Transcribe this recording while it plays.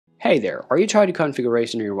Hey there, are you trying to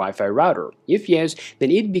configuration your Wi-Fi router? If yes, then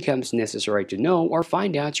it becomes necessary to know or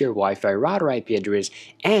find out your Wi-Fi router IP address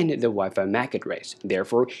and the Wi-Fi MAC address.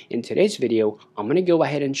 Therefore, in today's video, I'm going to go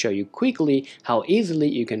ahead and show you quickly how easily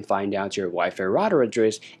you can find out your Wi-Fi router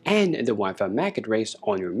address and the Wi-Fi MAC address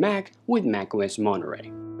on your Mac with macOS Monterey.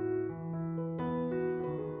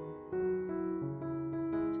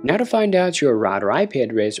 Now to find out your router IP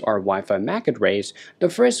address or Wi-Fi MAC address, the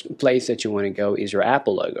first place that you want to go is your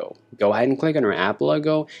Apple logo. Go ahead and click on your Apple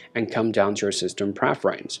logo and come down to your system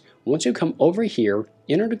preference. Once you come over here,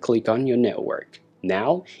 you need to click on your network.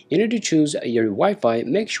 Now, in order to choose your Wi-Fi,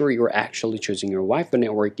 make sure you're actually choosing your Wi-Fi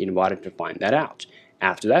network in order to find that out.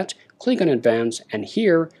 After that, click on Advanced, and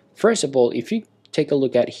here, first of all, if you take a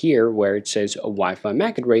look at here where it says a Wi-Fi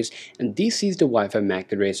MAC address, and this is the Wi-Fi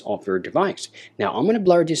MAC address of your device. Now I'm going to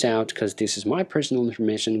blur this out because this is my personal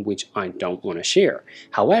information which I don't want to share.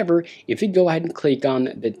 However, if you go ahead and click on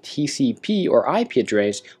the TCP or IP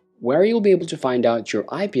address, where you'll be able to find out your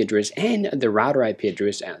IP address and the router IP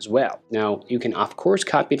address as well. Now, you can of course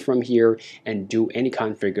copy it from here and do any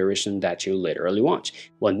configuration that you literally want.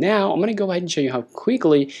 Well, now I'm going to go ahead and show you how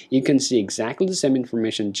quickly you can see exactly the same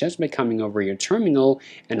information just by coming over your terminal,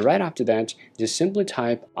 and right after that, just simply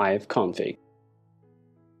type ifconfig.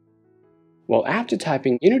 Well, after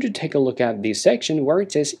typing, you need to take a look at this section where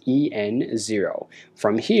it says EN0.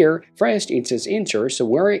 From here, first it says enter, so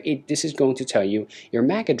this is going to tell you your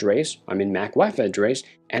MAC address, Mac Wi-Fi address,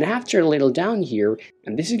 and after a little down here,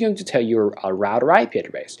 and this is going to tell you your router IP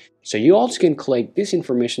address. So you also can collect this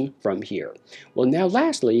information from here. Well, now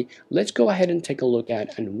lastly, let's go ahead and take a look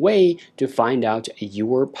at a way to find out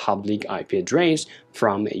your public IP address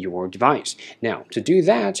from your device. Now, to do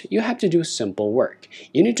that, you have to do simple work.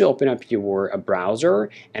 You need to open up your browser,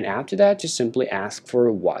 and after that, just simply ask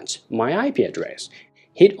for what's my IP address.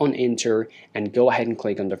 Hit on enter and go ahead and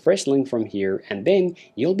click on the first link from here, and then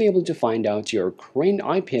you'll be able to find out your current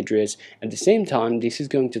IP address. At the same time, this is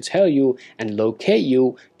going to tell you and locate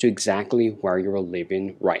you to exactly where you're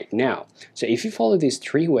living right now. So if you follow this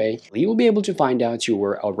three-way, you will be able to find out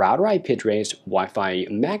your router IP address, Wi-Fi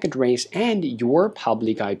MAC address, and your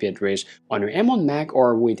public IP address on your M1 Mac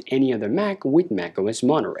or with any other Mac with macOS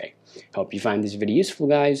Monterey. Hope you find this video useful,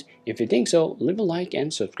 guys. If you think so, leave a like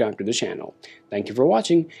and subscribe to the channel. Thank you for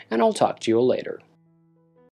watching, and I'll talk to you later.